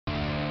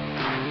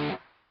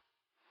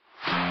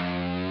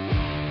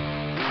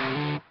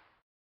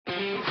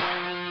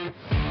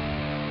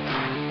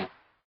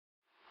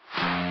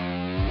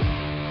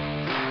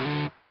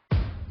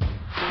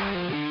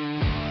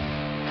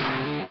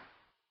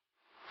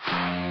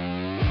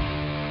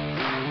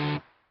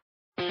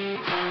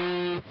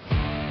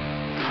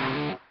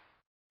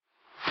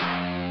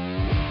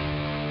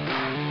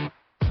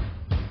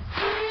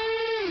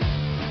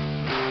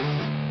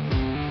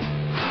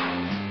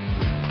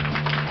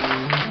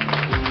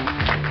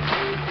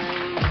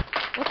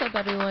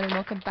everyone, and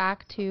welcome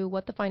back to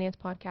What the Finance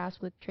Podcast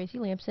with Tracy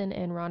Lampson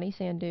and Ronnie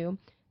Sandu,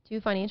 two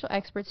financial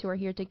experts who are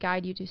here to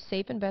guide you to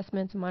safe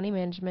investments, money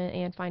management,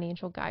 and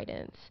financial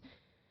guidance.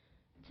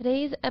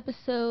 Today's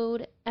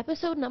episode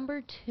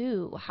number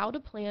 2, how to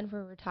plan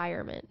for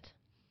retirement.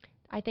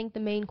 I think the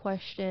main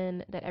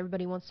question that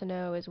everybody wants to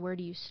know is, where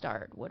do you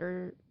start? What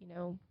are,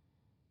 the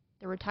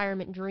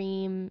retirement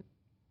dream?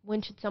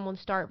 When should someone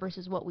start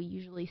versus what we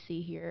usually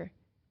see here?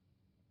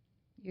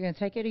 You're going to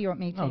take it or you want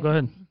me to? Oh, go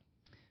ahead.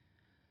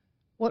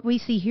 What we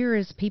see here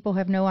is people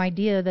have no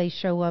idea. They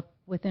show up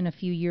within a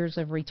few years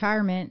of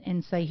retirement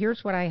and say,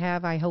 here's what I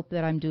have. I hope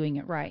that I'm doing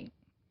it right.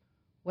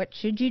 What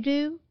should you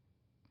do?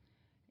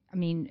 I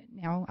mean,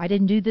 now, I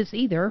didn't do this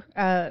either,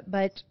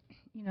 but,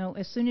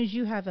 as soon as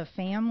you have a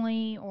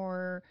family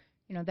or,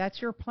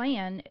 that's your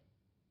plan,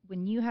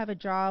 when you have a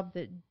job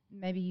that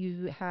maybe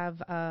you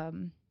have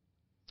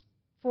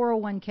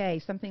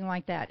 401k, something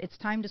like that, it's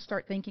time to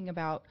start thinking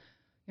about,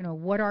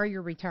 what are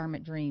your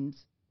retirement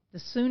dreams? The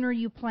sooner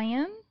you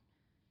plan,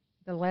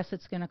 the less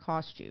it's going to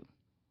cost you.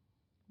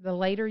 The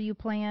later you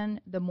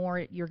plan, the more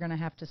you're going to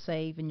have to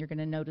save, and you're going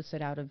to notice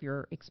it out of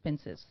your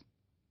expenses.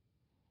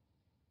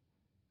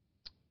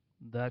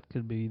 That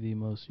could be the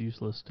most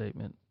useless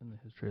statement in the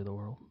history of the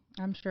world.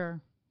 I'm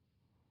sure.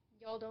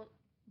 Y'all don't.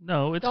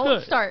 No, it's don't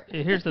good. Start.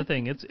 Here's the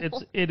thing.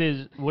 It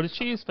is what is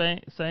she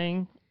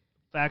saying?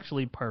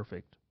 Factually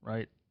perfect,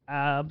 right?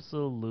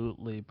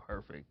 Absolutely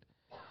perfect.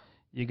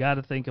 You got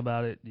to think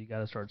about it. You got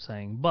to start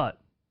saying. But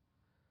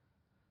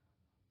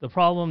the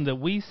problem that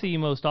we see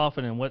most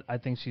often, and what I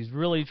think she's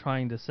really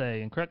trying to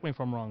say, and correct me if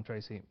I'm wrong,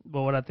 Tracy,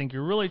 but what I think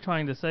you're really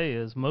trying to say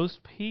is most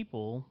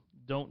people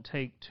don't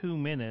take 2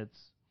 minutes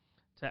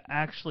to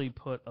actually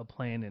put a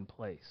plan in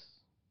place,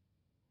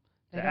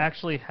 to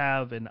actually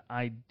have an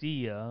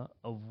idea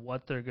of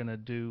what they're going to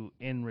do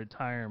in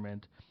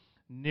retirement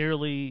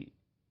nearly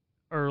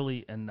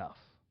early enough.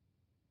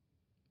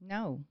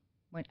 No.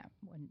 When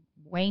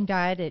Wayne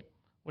died at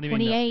What do you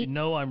 28. mean?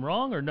 No, I'm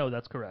wrong, or no,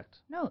 that's correct?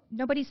 No,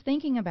 nobody's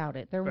thinking about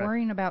it. They're Correct.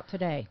 worrying about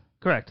today.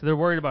 Correct. They're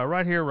worried about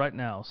right here, right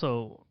now.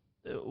 So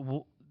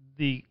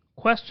the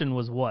question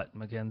was what,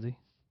 Mackenzie?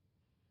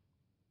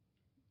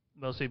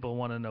 Most people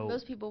want to know.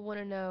 Most people want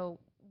to know,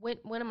 when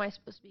am I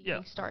supposed to be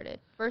getting started?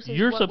 Versus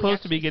You're what we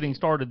supposed to be actually getting see.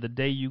 started the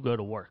day you go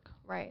to work.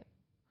 Right.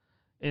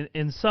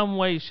 In some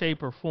way,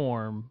 shape, or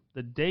form,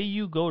 the day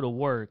you go to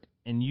work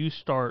and you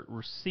start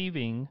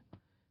receiving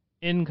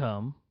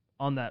income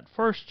on that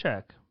first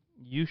check,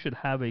 you should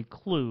have a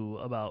clue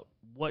about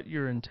what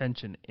your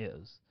intention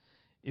is.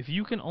 If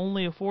you can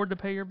only afford to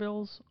pay your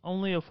bills,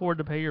 only afford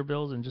to pay your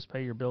bills and just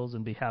pay your bills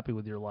and be happy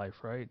with your life,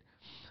 right?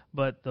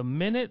 But the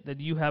minute that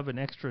you have an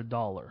extra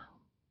dollar,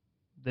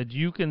 that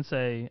you can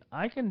say,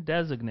 I can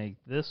designate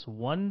this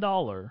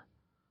 $1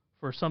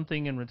 for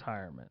something in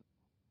retirement,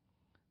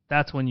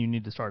 that's when you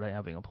need to start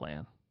having a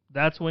plan.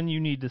 That's when you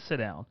need to sit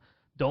down.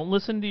 Don't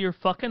listen to your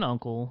fucking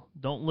uncle.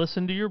 Don't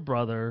listen to your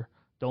brother.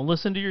 Don't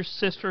listen to your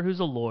sister who's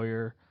a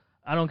lawyer.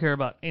 I don't care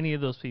about any of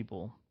those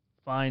people.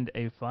 Find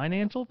a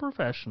financial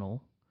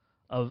professional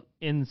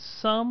in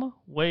some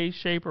way,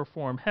 shape, or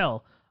form.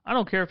 Hell, I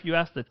don't care if you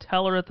ask the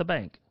teller at the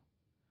bank.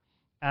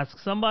 Ask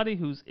somebody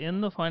who's in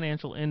the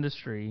financial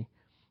industry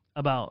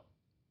about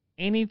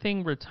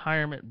anything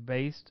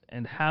retirement-based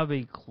and have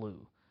a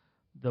clue.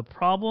 The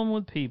problem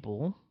with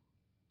people,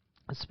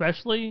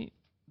 especially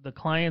the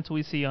clients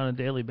we see on a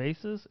daily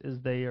basis, is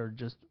they are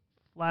just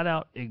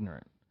flat-out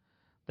ignorant.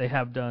 They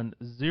have done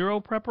zero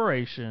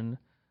preparation,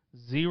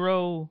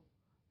 zero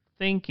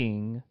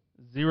thinking,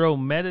 zero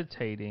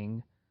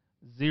meditating,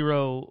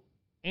 zero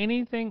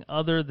anything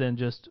other than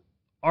just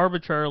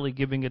arbitrarily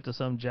giving it to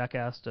some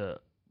jackass to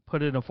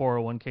put it in a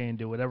 401k and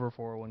do whatever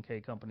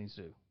 401k companies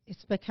do.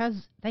 It's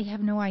because they have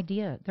no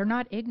idea. They're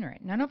not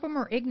ignorant. None of them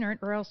are ignorant,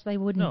 or else they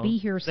wouldn't be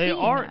here seeing us.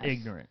 They are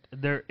ignorant.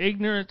 They're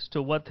ignorant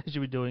to what they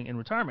should be doing in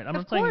retirement. I'm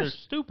not saying they're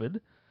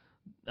stupid.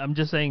 I'm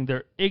just saying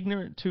they're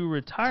ignorant to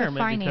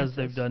retirement because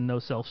they've done no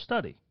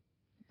self-study.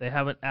 They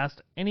haven't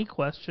asked any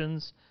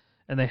questions,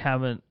 and they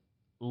haven't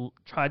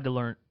tried to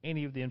learn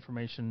any of the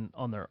information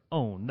on their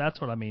own. That's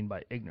what I mean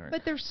by ignorant.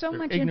 But there's so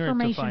much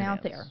information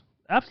out there.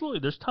 Absolutely.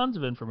 There's tons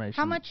of information.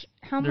 How much?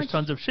 There's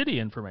tons of shitty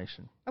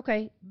information.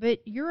 Okay, but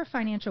you're a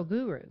financial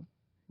guru.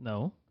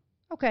 No.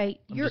 Okay,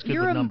 I'm just good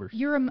with numbers.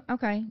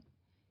 Okay.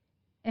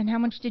 And how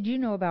much did you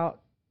know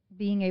about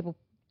being able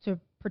to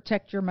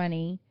protect your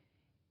money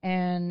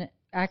and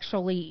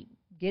actually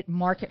get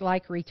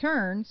market-like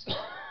returns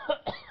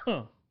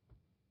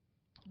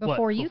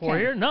before you Before came?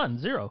 here? None.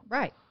 Zero.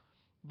 Right.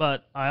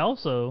 But I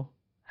also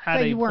had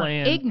So a you weren't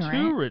plan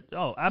ignorant.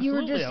 Oh, absolutely. You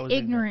were just I was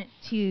ignorant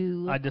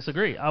to... I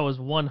disagree. I was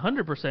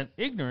 100%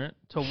 ignorant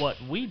to what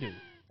we do.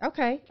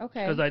 Okay.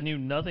 Because I knew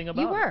nothing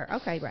about it. You were.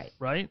 Okay, right.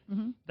 Right?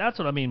 Mm-hmm. That's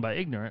what I mean by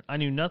ignorant. I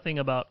knew nothing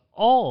about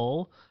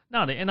and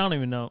I don't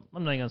even know,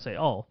 I'm not going to say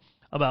all,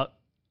 about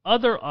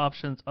other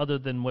options other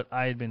than what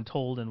I had been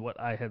told and what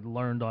I had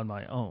learned on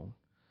my own.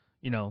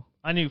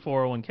 I knew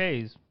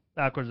 401ks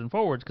backwards and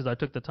forwards because I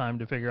took the time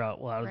to figure out,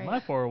 well, how does my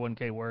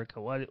 401k work?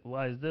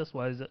 Why is this?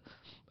 Why is it?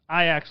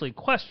 I actually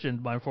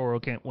questioned my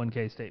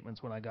 401k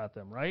statements when I got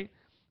them, right?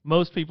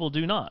 Most people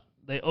do not.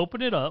 They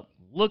open it up,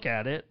 look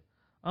at it.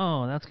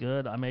 Oh, that's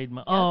good. I made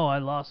money. Oh, I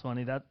lost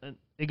money.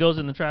 It goes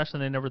in the trash,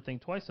 and they never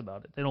think twice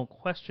about it. They don't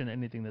question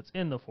anything that's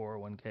in the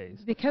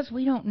 401ks. Because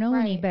we don't know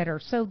any better.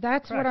 So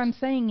that's Correct. what I'm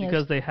saying is...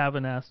 Because they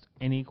haven't asked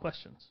any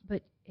questions.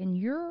 But in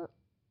you're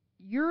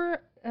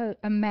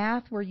a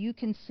math where you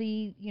can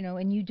see,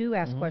 and you do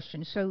ask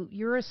questions. So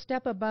you're a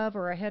step above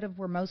or ahead of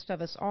where most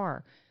of us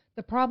are.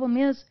 The problem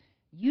is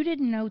you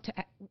didn't know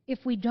if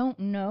we don't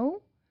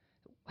know,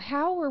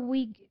 how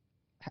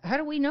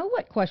do we know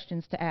what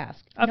questions to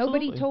ask? Absolutely.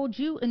 Nobody told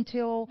you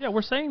until... Yeah,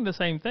 we're saying the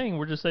same thing.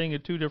 We're just saying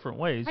it two different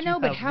ways. I know,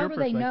 but how do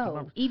they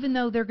know? Even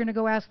though they're going to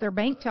go ask their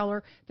bank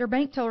teller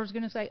is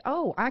going to say,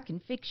 oh, I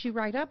can fix you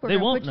right up. We're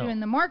going to put you in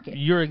the market.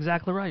 You're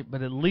exactly right,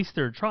 but at least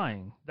they're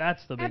trying.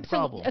 That's the big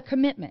problem. A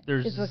commitment.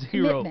 There's is a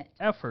zero commitment.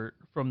 effort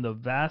from the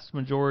vast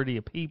majority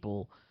of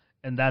people,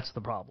 and that's the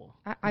problem.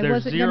 I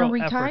wasn't going to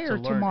retire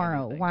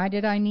tomorrow. Anything. Why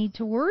did I need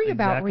to worry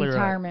about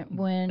retirement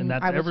when And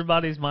that's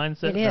everybody's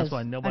mindset. That's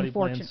why nobody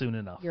plans soon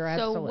enough. You're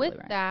absolutely right. So with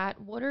right.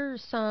 that, what are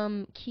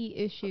some key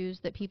issues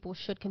that people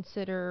should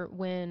consider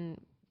when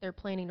they're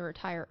planning to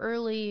retire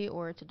early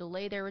or to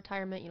delay their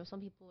retirement?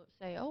 Some people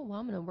say, oh, well,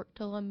 I'm going to work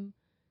till I'm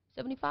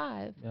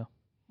 75. Yeah.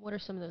 What are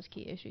some of those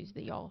key issues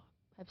that y'all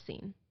have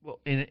seen? Well,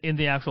 in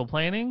the actual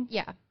planning?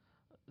 Yeah.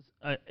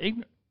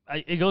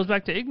 It goes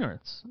back to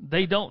ignorance.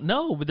 They don't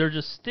know, but they're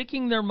just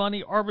sticking their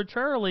money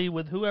arbitrarily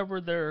with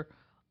whoever their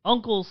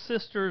uncle's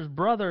sister's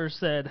brother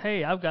said,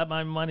 hey, I've got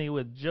my money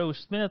with Joe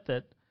Smith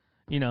at,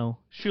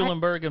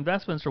 Schulenberg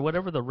Investments or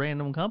whatever the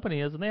random company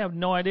is, and they have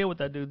no idea what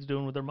that dude's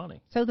doing with their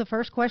money. So the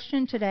first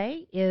question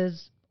today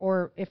is,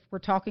 or if we're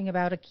talking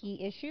about a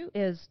key issue,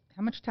 is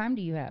how much time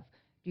do you have?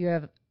 Do you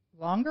have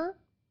longer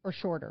or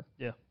shorter?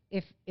 Yeah.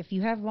 If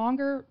you have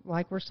longer,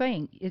 like we're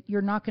saying,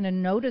 you're not going to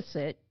notice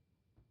it.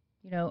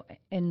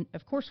 And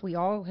of course we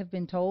all have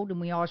been told, and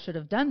we all should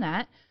have done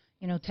that,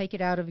 take it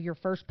out of your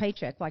first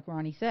paycheck, like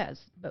Ronnie says,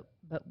 but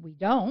we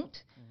don't.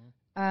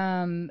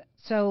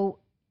 So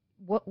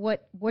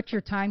what's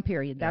your time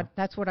period? Yeah.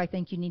 That's what I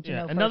think you need to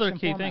know. Another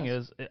first key and thing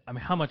is,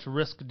 how much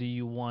risk do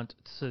you want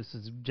to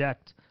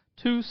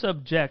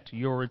subject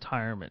your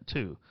retirement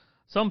to?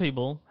 Some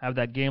people have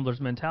that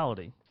gambler's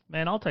mentality.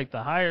 Man, I'll take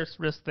the highest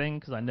risk thing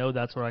because I know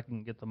that's where I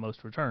can get the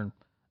most return.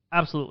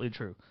 Absolutely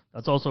true.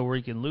 That's also where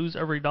you can lose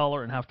every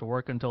dollar and have to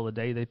work until the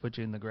day they put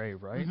you in the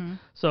grave, right?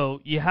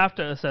 So you have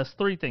to assess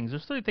three things.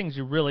 There's three things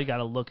you really got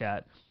to look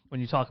at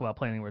when you talk about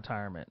planning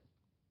retirement.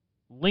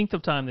 Length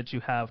of time that you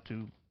have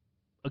to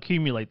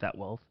accumulate that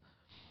wealth,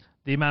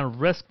 the amount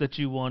of risk that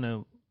you want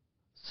to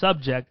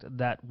subject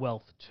that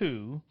wealth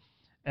to,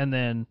 and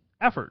then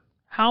effort.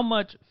 How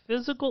much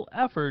physical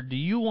effort do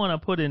you want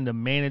to put into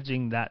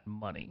managing that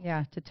money?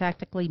 Yeah, to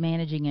tactically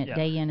managing it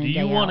day in and day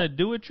out. Do you want to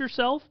do it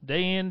yourself,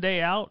 day in,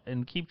 day out,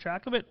 and keep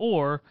track of it?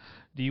 Or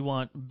do you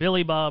want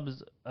Billy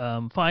Bob's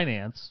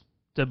finance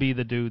to be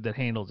the dude that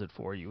handles it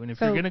for you? And if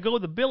you're going to go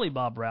the Billy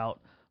Bob route,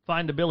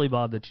 find a Billy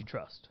Bob that you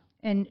trust.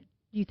 And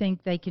you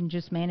think they can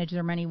just manage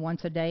their money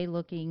once a day,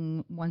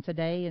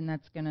 and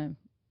that's going to...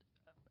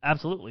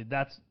 Absolutely.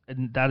 That's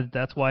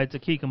why it's a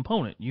key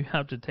component. You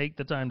have to take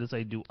the time to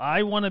say, do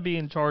I want to be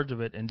in charge of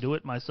it and do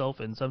it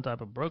myself in some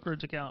type of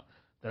brokerage account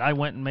that I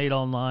went and made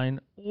online,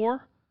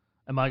 or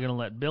am I going to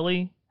let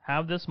Billy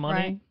have this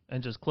money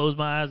and just close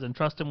my eyes and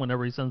trust him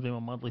whenever he sends me my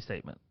monthly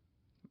statement?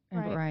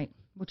 Right.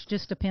 Which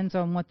just depends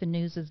on what the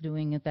news is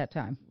doing at that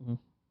time. And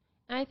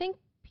I think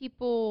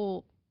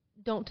people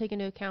don't take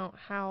into account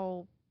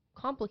how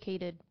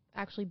complicated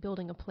actually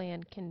building a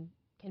plan can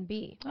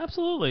be.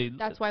 Absolutely.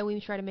 That's why we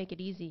try to make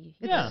it easy.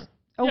 It's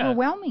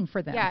overwhelming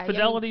for them. Yeah,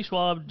 Fidelity,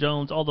 Schwab,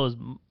 Jones, all those,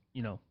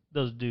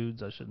 those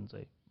dudes, I shouldn't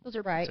say. Those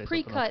are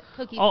pre-cut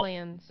cookie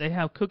plans. They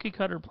have cookie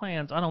cutter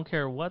plans. I don't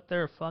care what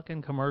their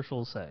fucking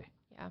commercials say.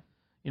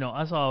 Yeah.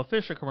 I saw a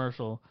Fisher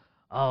commercial.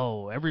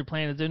 Oh, every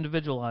plan is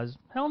individualized.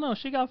 Hell no,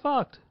 she got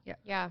fucked.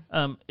 Yeah.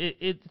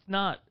 It's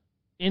not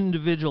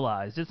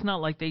individualized. It's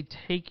not like they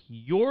take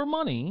your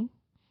money.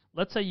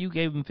 Let's say you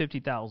gave them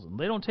 $50,000.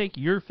 They don't take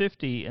your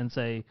 50 and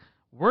say,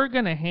 we're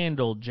going to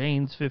handle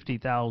Jane's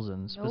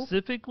 $50,000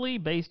 specifically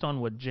based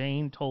on what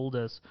Jane told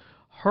us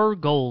her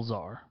goals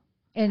are.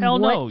 And Hell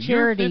what no,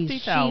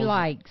 charities she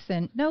likes.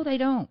 And no, they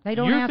don't. They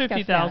don't ask us that.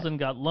 Your $50,000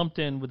 got lumped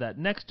in with that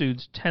next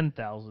dude's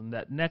 $10,000.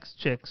 That next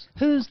chick's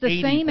who's the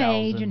 80, same 000.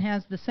 Age and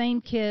has the same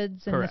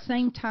kids and Correct. the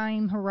same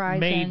time horizon.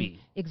 Maybe.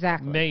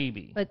 Exactly.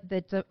 Maybe. But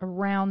that's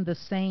around the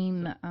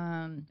same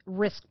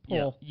risk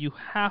pool. Yeah, you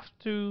have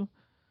to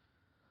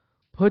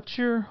put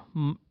your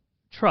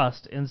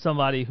trust in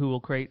somebody who will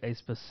create a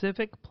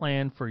specific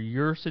plan for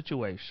your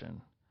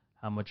situation.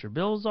 How much your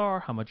bills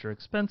are, how much your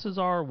expenses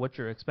are, what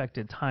your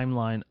expected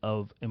timeline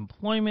of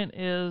employment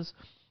is,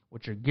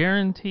 what your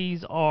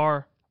guarantees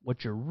are,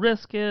 what your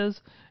risk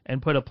is,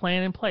 and put a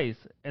plan in place.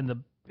 And the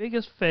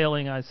biggest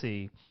failing I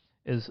see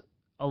is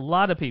a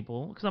lot of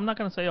people, because I'm not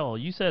going to say all,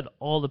 you said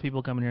all the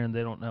people come in here and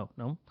they don't know.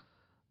 No.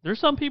 There's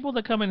some people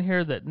that come in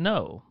here that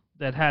know,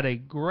 that had a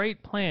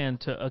great plan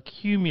to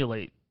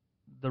accumulate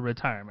the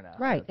retirement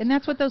assets. Right, and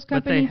that's what those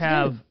But companies they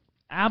have do.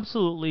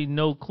 absolutely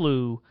no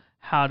clue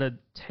how to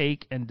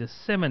take and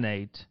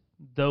disseminate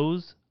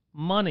those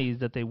monies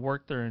that they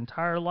worked their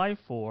entire life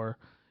for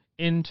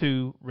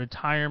into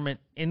retirement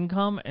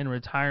income and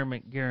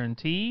retirement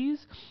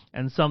guarantees,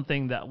 and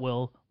something that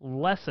will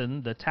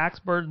lessen the tax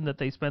burden that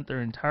they spent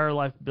their entire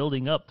life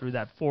building up through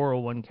that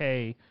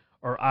 401k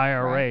or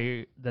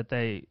IRA that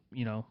they,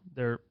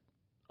 their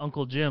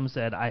Uncle Jim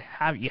said,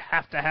 you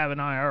have to have an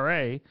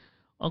IRA.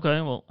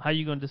 Okay, well, how are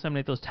you going to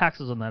disseminate those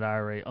taxes on that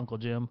IRA, Uncle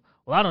Jim?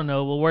 Well, I don't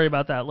know. We'll worry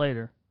about that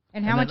later.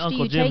 And how much then do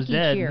Uncle you Jim's take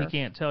dead each year? And he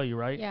can't tell you,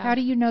 right? Yeah. How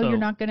do you know So you're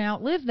not going to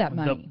outlive that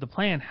money? The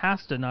plan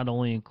has to not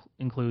only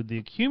include the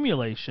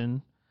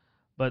accumulation,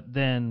 but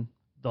then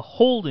the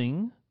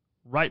holding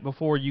right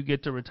before you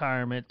get to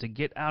retirement to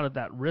get out of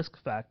that risk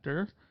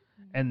factor,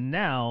 and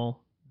now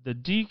the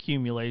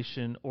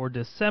decumulation or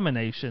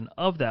dissemination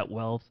of that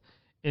wealth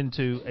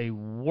into a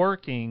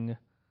working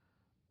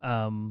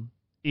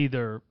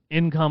either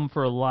income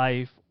for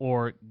life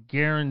or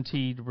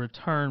guaranteed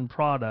return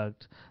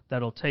product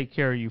that'll take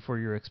care of you for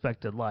your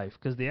expected life.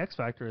 Because the X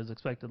factor is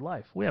expected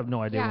life. We have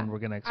no idea when we're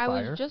going to expire.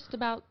 I was just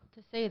about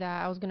to say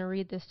that. I was going to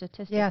read the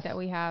statistic Yes. that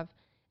we have.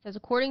 It says,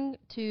 according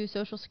to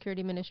Social Security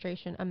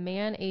Administration, a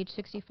man age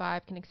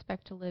 65 can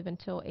expect to live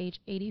until age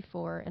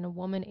 84, and a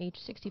woman age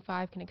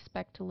 65 can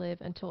expect to live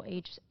until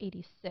age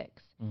 86.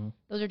 Mm-hmm.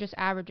 Those are just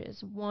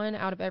averages. 1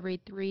 out of every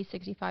 3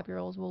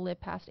 65-year-olds will live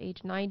past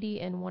age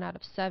 90, and 1 out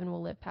of 7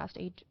 will live past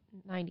age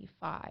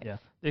 95. Yeah.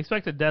 The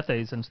expected death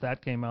age since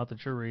that came out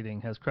that you're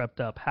reading has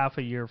crept up half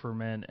a year for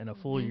men and a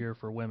full year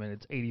for women.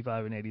 It's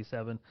 85 and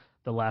 87,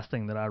 the last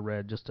thing that I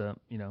read just a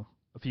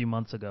few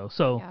months ago.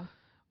 So,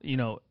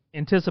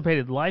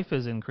 anticipated life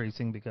is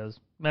increasing because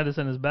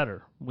medicine is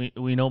better.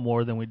 We know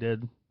more than we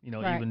did,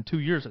 Right. even 2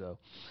 years ago.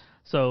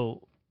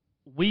 So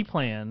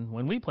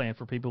when we plan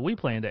for people, we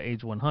plan to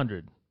age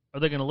 100. Are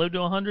they going to live to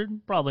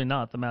 100? Probably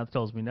not. The math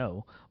tells me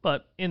no.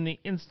 But in the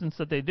instance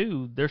that they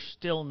do, they're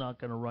still not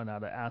going to run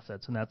out of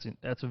assets, and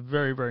that's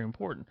very, very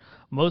important.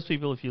 Most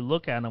people, if you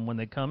look at them when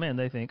they come in,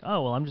 they think,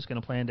 oh, well, I'm just going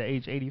to plan to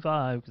age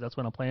 85 because that's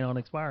when I plan on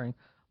expiring.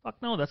 Fuck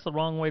no, that's the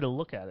wrong way to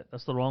look at it.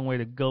 That's the wrong way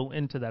to go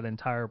into that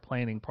entire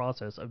planning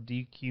process of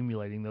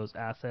decumulating those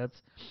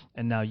assets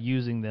and now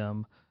using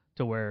them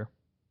to where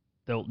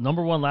they'll,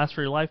 number one, last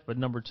for your life, but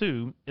number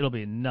two, it'll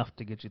be enough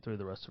to get you through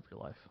the rest of your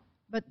life.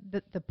 But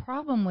the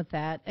problem with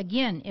that,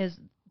 again, is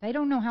they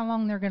don't know how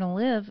long they're going to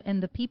live,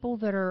 and the people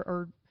that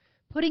are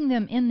putting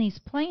them in these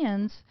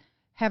plans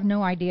have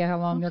no idea how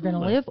long they're going to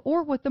live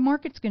or what the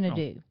market's going to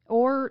do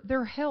or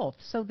their health.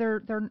 So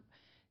they're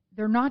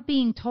not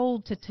being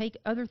told to take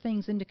other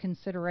things into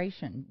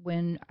consideration.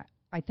 When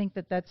I think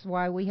that's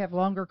why we have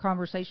longer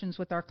conversations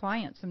with our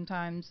clients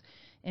sometimes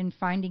in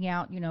finding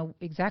out,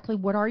 exactly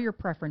what are your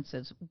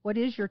preferences? What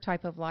is your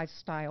type of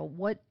lifestyle?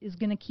 What is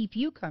going to keep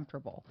you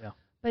comfortable? Yeah.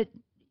 But,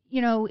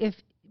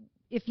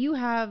 if you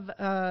have,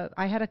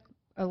 I had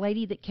a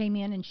lady that came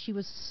in and she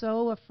was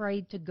so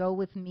afraid to go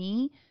with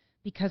me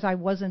because I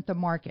wasn't the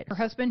market. Her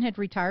husband had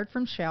retired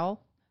from Shell,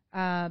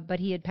 but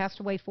he had passed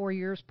away 4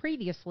 years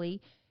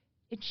previously.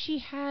 And she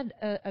had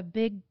a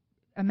big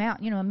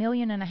amount, $1.5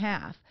 million.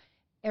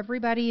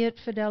 Everybody at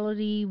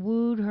Fidelity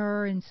wooed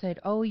her and said,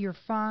 "Oh, you're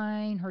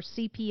fine." Her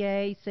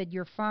CPA said,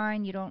 "You're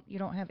fine. You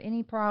don't have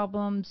any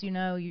problems. You're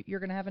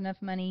going to have enough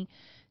money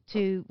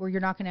to where you're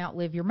not going to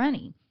outlive your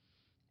money."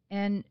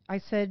 And I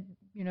said,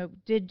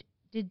 did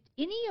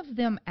any of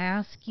them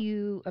ask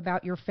you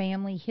about your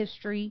family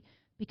history?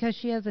 Because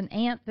she has an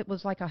aunt that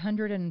was like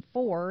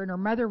 104 and her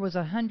mother was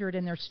 100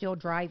 and they're still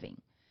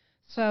driving.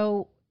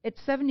 So at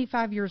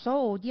 75 years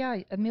old,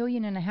 $1.5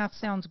 million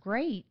sounds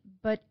great,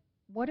 but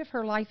what if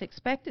her life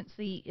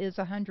expectancy is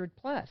 100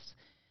 plus?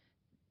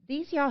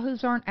 These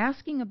yahoos aren't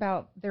asking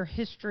about their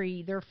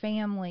history, their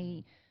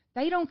family.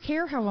 They don't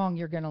care how long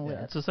you're going to live.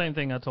 It's the same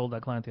thing I told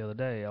that client the other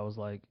day. I was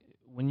like,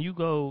 when you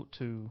go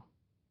to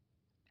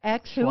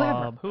X,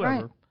 Schwab, whoever,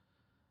 right.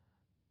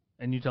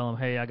 and you tell them,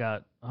 hey, I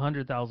got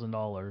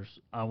 $100,000,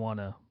 I want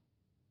to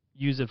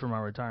use it for my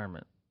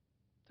retirement.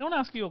 They don't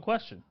ask you a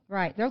question.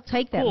 Right. They'll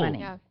take that Cool. money.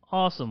 Yeah.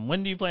 Awesome.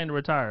 When do you plan to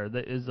retire?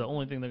 That is the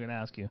only thing they're going to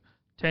ask you.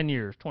 10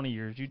 years, 20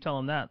 years. You tell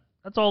them that.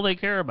 That's all they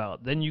care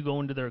about. Then you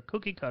go into their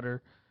cookie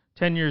cutter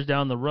 10 years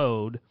down the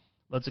road.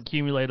 Let's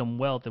accumulate them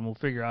wealth, and we'll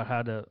figure out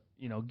how to,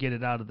 get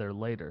it out of there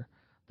later.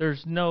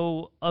 There's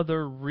no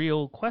other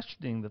real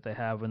questioning that they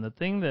have. And the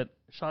thing that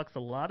shocks a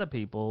lot of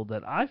people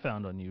that I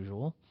found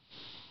unusual,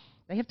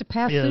 they have to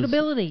pass is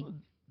suitability.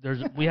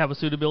 We have a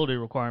suitability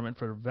requirement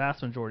for the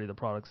vast majority of the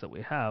products that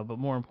we have, but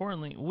more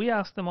importantly, we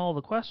ask them all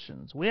the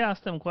questions. We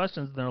ask them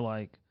questions, and they're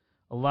like,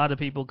 a lot of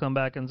people come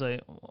back and say,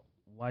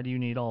 why do you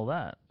need all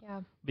that?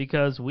 Yeah.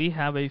 Because we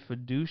have a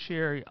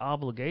fiduciary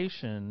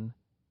obligation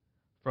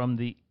from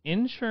the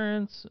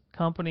insurance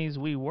companies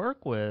we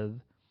work with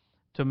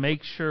to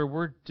make sure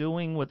we're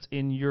doing what's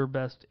in your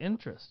best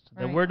interest.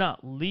 That Right. we're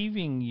not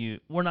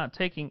we're not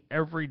taking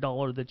every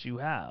dollar that you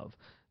have.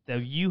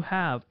 That you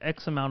have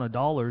X amount of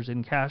dollars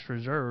in cash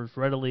reserves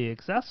readily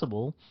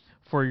accessible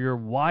for your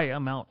Y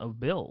amount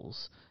of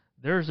bills.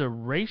 there's a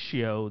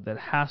ratio that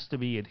has to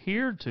be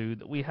adhered to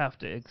that we have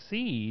to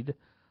exceed.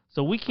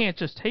 So we can't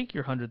just take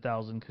your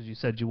 100,000 because you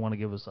said you want to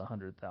give us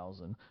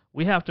 100,000.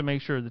 We have to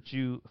make sure that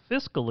you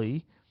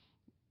fiscally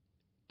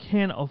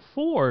can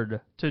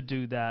afford to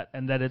do that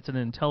and that it's an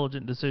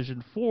intelligent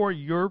decision for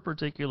your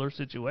particular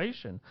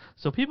situation.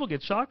 So people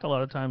get shocked a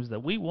lot of times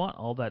that we want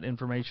all that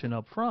information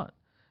up front,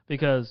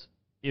 because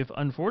if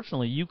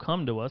unfortunately you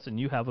come to us and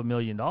you have $1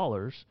 million,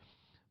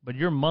 but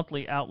your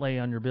monthly outlay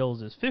on your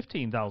bills is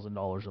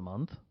 $15,000 a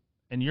month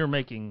and you're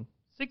making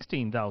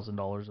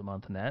 $16,000 a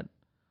month net,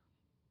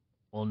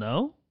 well,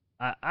 no,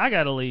 I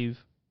got to leave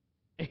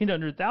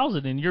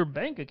 $800,000 in your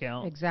bank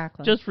account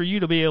Exactly. just for you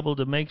to be able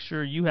to make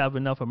sure you have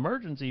enough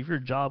emergency if your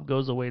job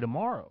goes away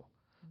tomorrow.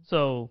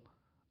 So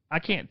I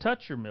can't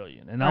touch your $1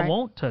 million, and I Right.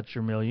 won't touch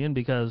your $1 million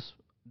because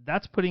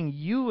that's putting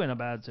you in a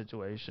bad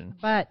situation.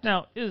 But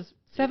Now, is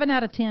 7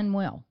 out of 10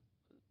 will.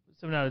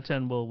 7 out of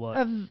 10 will what?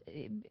 Of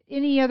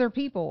any other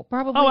people,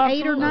 probably Oh,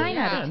 8 or absolutely. 9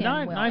 Yeah. out of 10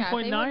 Nine- will.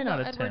 9.9 Yeah, out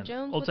they of would vote 10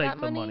 Jones will with take that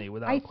the money. money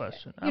without I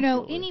question. You know,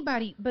 Absolutely.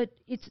 anybody, but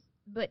it's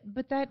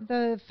but that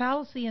the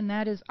fallacy in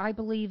that is, I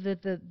believe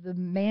that the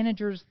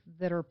managers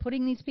that are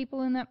putting these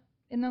people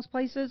in those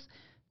places,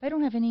 they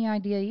don't have any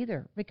idea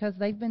either, because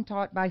they've been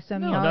taught by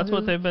some No, that's what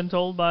Yahoo. they've been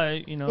told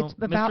by, It's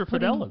about Mr.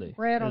 putting Fidelity.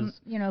 bread on, is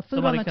food on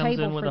somebody the comes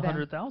table in with for them.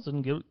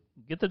 100,000,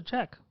 get the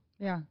check.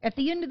 Yeah. At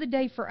the end of the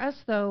day, for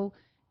us though,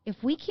 if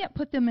we can't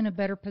put them in a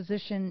better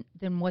position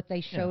than what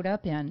they showed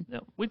up in, Yeah,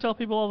 we tell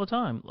people all the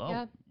time,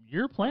 Yeah.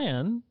 your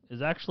plan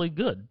is actually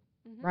good.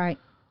 right?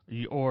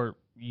 Or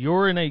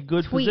you're in a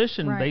good Tweak,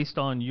 position right. based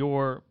on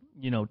your,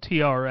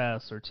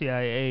 TRS or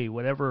TIA,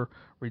 whatever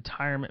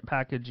retirement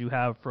package you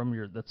have from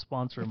your that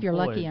sponsor If you're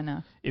employed. lucky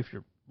enough. If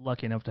you're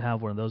lucky enough to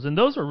have one of those, and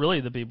those are really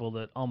the people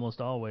that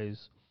almost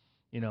always,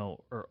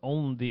 are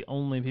the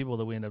only people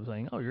that we end up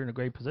saying, oh, you're in a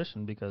great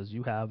position because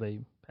you have a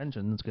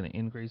pension that's going to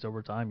increase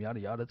over time, yada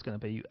yada. It's going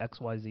to pay you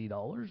XYZ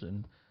dollars,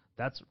 and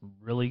that's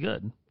really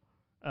good.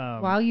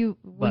 When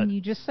but you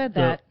just said the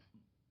that,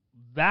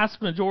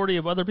 vast majority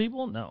of other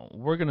people, no,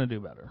 we're going to do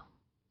better.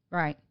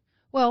 right?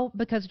 Well,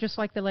 because just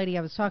like the lady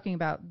I was talking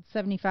about,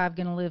 75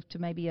 going to live to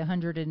maybe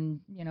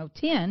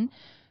 110.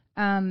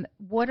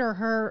 What are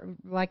her,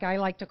 like I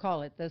like to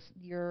call it,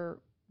 your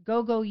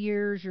go-go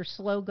years, your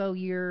slow-go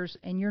years,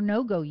 and your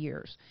no-go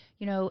years?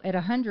 At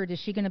 100, is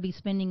she going to be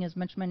spending as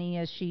much money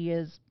as she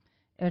is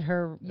at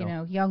her,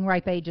 young,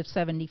 ripe age of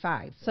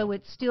 75? So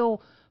it's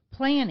still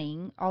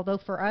planning, although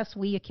for us,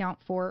 we account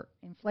for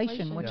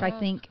inflation, which yeah. I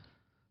think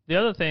The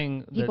other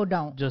thing people that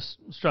don't. just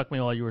struck me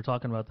while you were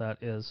talking about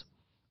that is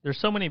there's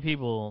so many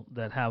people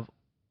that have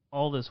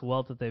all this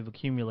wealth that they've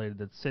accumulated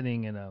that's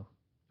sitting in a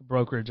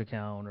brokerage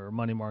account or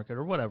money market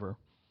or whatever.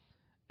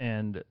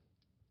 And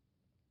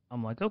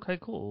I'm like, okay,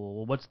 cool.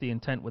 Well, what's the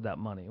intent with that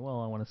money? Well,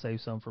 I want to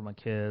save some for my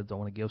kids. I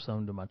want to give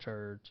some to my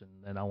church, and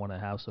then I want to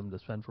have some to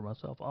spend for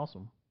myself.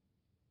 Awesome.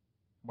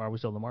 Why are we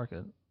still in the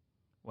market?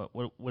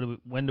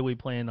 When do we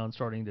plan on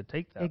starting to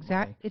take that money?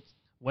 Exactly.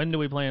 When do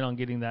we plan on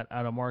getting that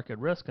out of market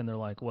risk? And they're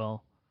like,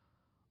 well,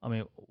 I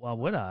mean, why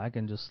would I? I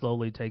can just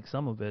slowly take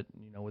some of it,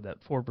 with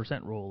that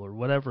 4% rule or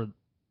whatever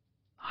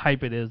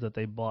hype it is that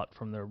they bought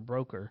from their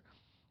broker.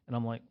 And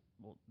I'm like,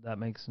 well, that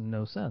makes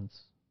no sense.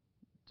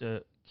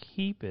 To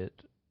keep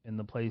it in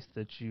the place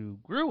that you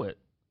grew it,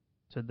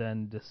 to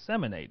then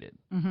disseminate it.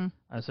 Mm-hmm.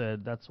 I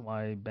said that's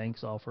why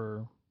banks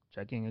offer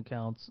checking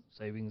accounts,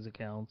 savings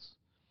accounts,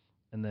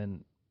 and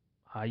then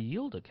high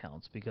yield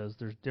accounts, because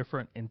there's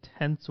different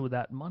intents with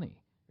that money.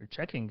 Your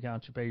checking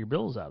account you pay your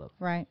bills out of.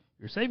 Right.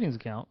 Your savings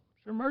account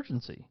is your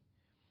emergency.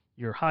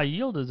 Your high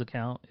yield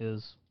account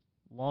is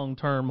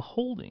long-term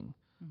holding.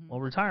 Mm-hmm.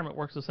 Well, retirement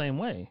works the same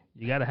way.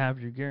 You got to have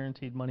your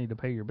guaranteed money to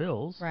pay your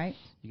bills. Right.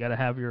 You got to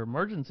have your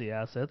emergency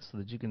assets so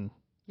that you can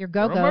Your for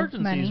go-go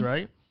emergencies, money.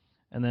 right?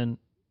 And then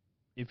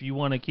if you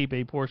want to keep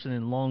a portion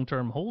in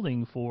long-term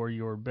holding for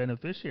your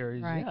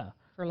beneficiaries, Right. yeah,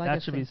 For legacy.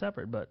 that should be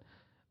separate. But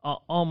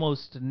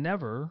almost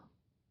never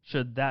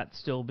should that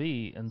still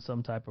be in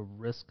some type of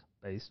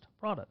risk-based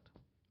product.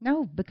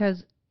 No,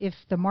 because if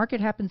the market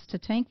happens to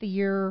tank the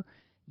year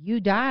you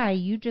die,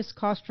 you just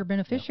cost your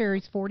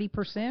beneficiaries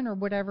 40% or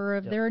whatever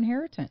of Yep. their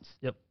inheritance.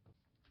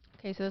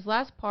 Okay, so this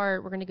last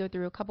part, we're going to go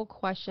through a couple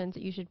questions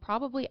that you should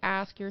probably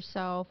ask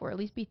yourself, or at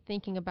least be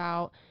thinking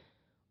about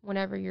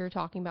whenever you're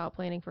talking about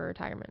planning for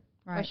retirement.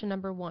 Right. Question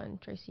number 1.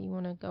 Tracy, you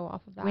want to go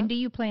off of that? When do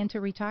you plan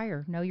to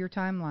retire? Know your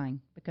timeline,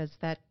 because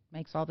that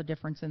makes all the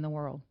difference in the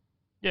world.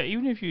 Yeah,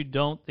 even if you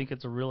don't think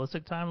it's a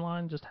realistic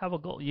timeline, just have a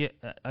goal. Yeah,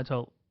 I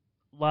tell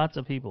lots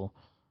of people,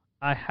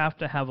 I have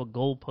to have a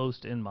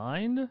goalpost in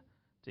mind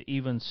to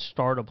even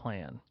start a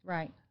plan.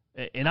 Right.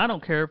 And I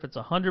don't care if it's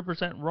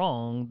 100%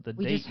 wrong, the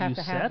We date just have you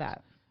to set, have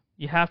that.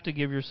 you have to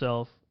give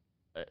yourself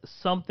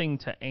something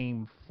to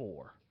aim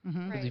for.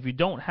 Mm-hmm. Because Right. if you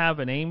don't have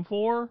an aim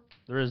for,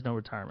 there is no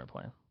retirement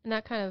plan. And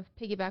that kind of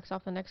piggybacks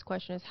off the next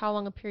question, is how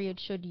long a period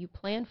should you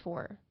plan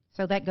for?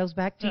 So that goes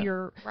back to Yeah.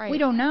 your, Right. we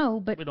don't know,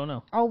 but We don't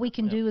know. all we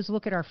can Yep. do is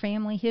look at our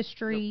family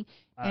history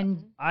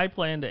and I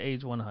plan to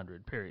age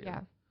 100, period.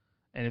 Yeah.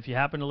 And if you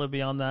happen to live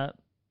beyond that,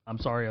 I'm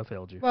sorry I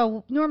failed you.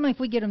 Well, normally if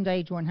we get them to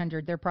age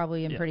 100, they're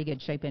probably in Yeah. pretty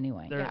good shape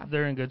anyway. They're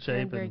in good They're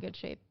in shape. very and good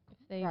shape. If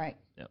they, Right.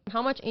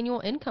 How much annual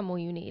income will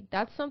you need?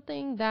 That's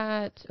something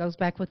that Goes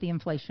back with the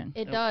inflation.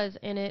 it does,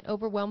 and it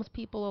overwhelms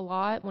people a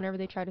lot whenever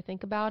they try to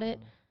think about it.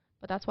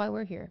 But that's why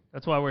we're here.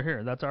 That's why we're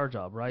here. That's our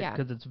job, right? Yeah.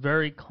 Because it's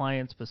very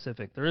client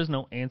specific. There is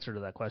no answer to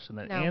that question.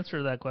 The No. answer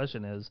to that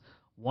question is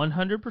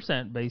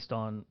 100% based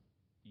on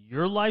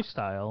your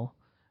lifestyle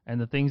and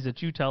the things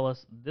that you tell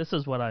us. This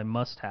is what I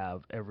must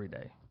have every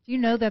day. Do you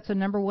know that's a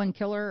number one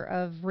killer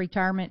of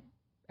retirement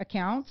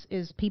accounts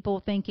is people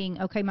thinking,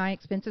 okay, my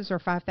expenses are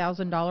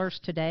 $5,000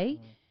 today.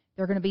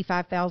 They're going to be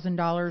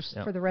 $5,000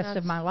 Yep. for the rest of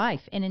That's my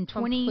life. And in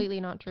 20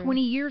 Completely not true.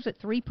 years at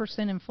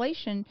 3%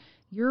 inflation,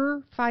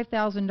 your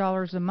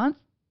 $5,000 a month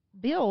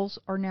bills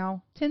are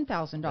now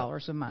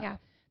 $10,000 a month. Yeah.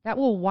 That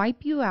will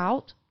wipe you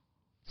out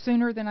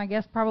sooner than I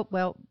guess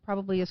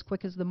probably as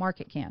quick as the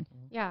market can.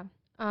 Yeah.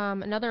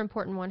 Another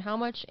important one, how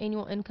much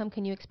annual income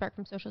can you expect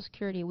from Social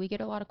Security? We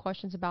get a lot of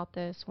questions about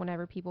this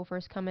whenever people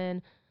first come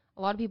in.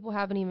 A lot of people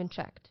haven't even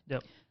checked.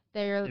 Yep.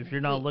 They're, If you're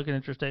not looking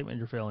at your statement,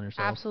 you're failing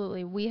yourself.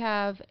 Absolutely. We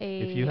have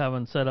If you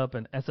haven't set up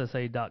an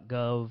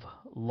SSA.gov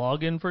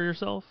login for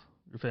yourself,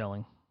 you're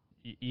failing.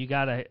 You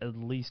got to at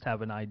least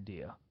have an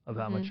idea of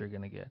how much you're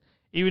going to get.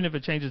 Even if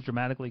it changes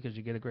dramatically because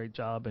you get a great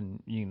job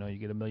and you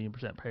get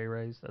 1,000,000% pay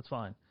raise, that's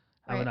fine.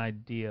 Have an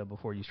idea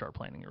before you start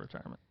planning your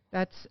retirement.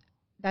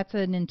 That's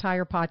an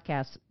entire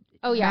podcast.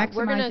 Oh yeah,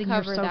 we're going Maximizing to your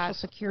cover Social that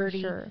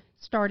Security, for sure.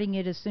 starting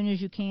it as soon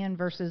as you can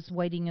versus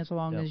waiting as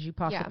long Yep. as you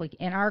possibly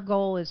can. And our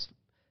goal is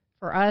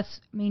for us,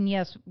 I mean,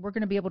 yes, we're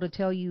going to be able to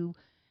tell you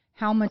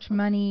how much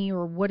money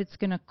or what it's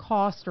going to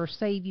cost or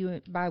save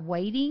you by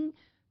waiting,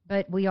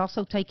 but we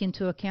also take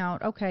into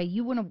account, okay,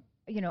 you want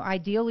to,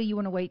 ideally you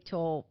want to wait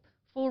till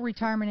full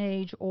retirement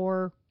age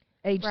or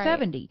age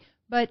 70.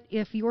 But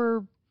if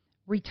your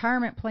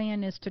retirement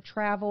plan is to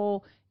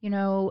travel,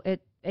 at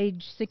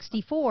age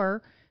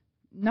 64,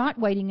 not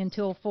waiting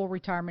until full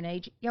retirement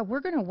age, we're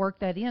going to work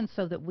that in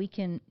so that we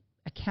can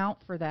account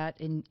for that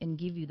and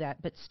give you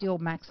that, but still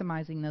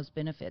maximizing those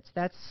benefits.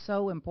 That's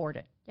so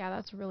important. Yeah,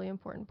 that's a really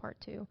important part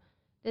too.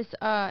 This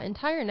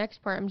entire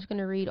next part, I'm just going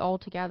to read all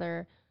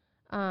together.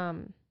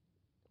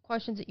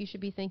 Questions that you should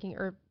be thinking,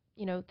 or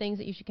things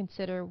that you should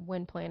consider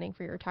when planning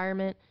for your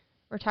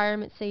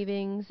retirement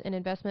savings, an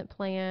investment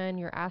plan,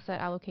 your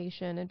asset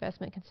allocation,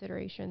 investment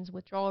considerations,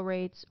 withdrawal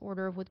rates,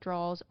 order of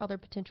withdrawals, other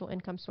potential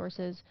income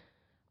sources.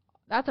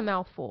 That's a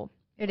mouthful.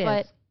 It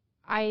But is.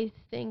 I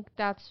think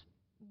that's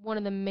one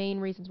of the main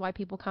reasons why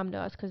people come to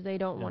us, because they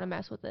don't want to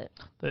mess with it.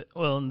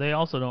 And they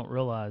also don't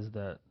realize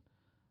that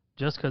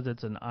just because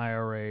it's an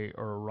IRA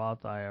or a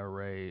Roth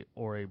IRA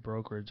or a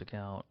brokerage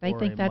account, They or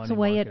think a that's the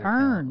money way it market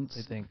account, earns.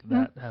 They think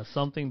that has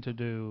something to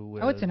do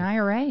with It's an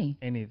IRA.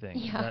 anything.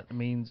 Yeah. That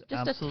means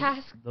Just a absolutely.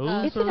 task.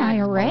 Those It's are an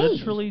IRA.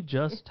 literally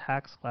just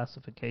tax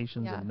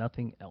classifications Yeah. and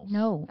nothing else.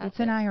 No, That's it's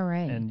an it. IRA.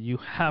 And you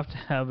have to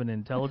have an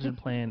intelligent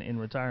plan in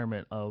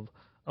retirement of,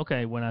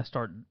 okay, when I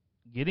start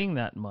getting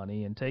that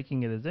money and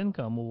taking it as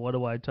income, well, what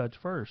do I touch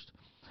first?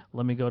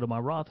 Let me go to my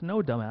Roth.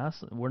 No,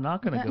 dumbass. We're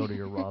not going to go to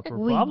your Roth. We're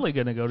We probably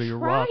going to go to your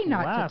Try Roth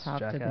not last, to talk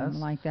jackass. to them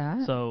like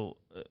that. So,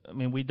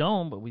 we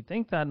don't, but we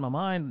think that in my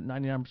mind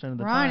 99% of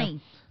the Ronnie.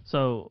 time.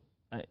 So,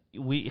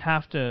 you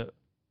have to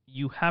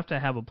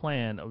have a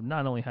plan of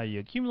not only how you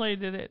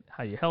accumulated it,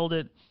 how you held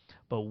it,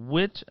 but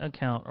which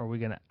account are we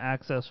going to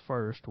access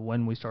first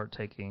when we start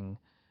taking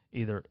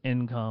either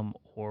income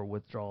or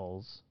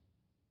withdrawals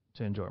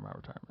to enjoy my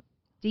retirement.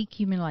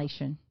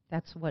 Decumulation.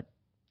 That's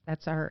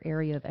our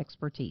area of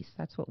expertise.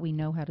 That's what we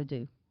know how to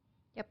do.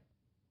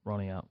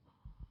 Ronnie out.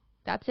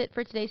 That's it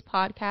for today's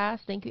podcast.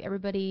 Thank you,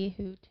 everybody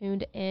who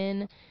tuned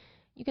in.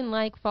 You can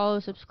follow,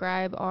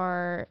 subscribe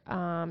our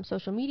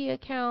social media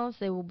accounts.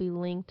 They will be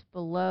linked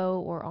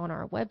below or on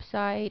our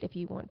website if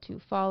you want to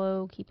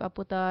follow, keep up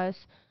with us.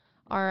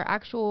 Our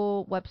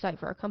actual website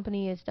for our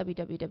company is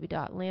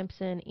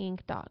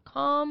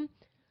www.lampsoninc.com.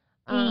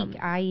 Inc.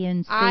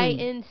 INC.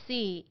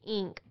 INC,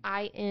 Inc.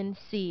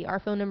 INC. Our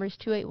phone number is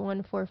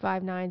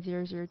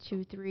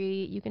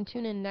 281-459-0023. You can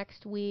tune in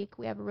next week.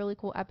 We have a really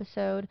cool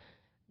episode.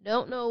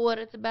 Don't know what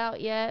it's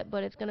about yet,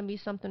 but it's going to be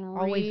something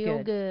Always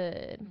real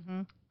good. good.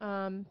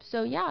 Mm-hmm.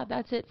 So yeah,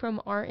 that's it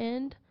from our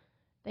end.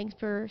 Thanks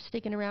for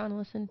sticking around and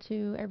listening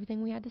to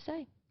everything we had to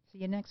say. See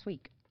you next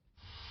week.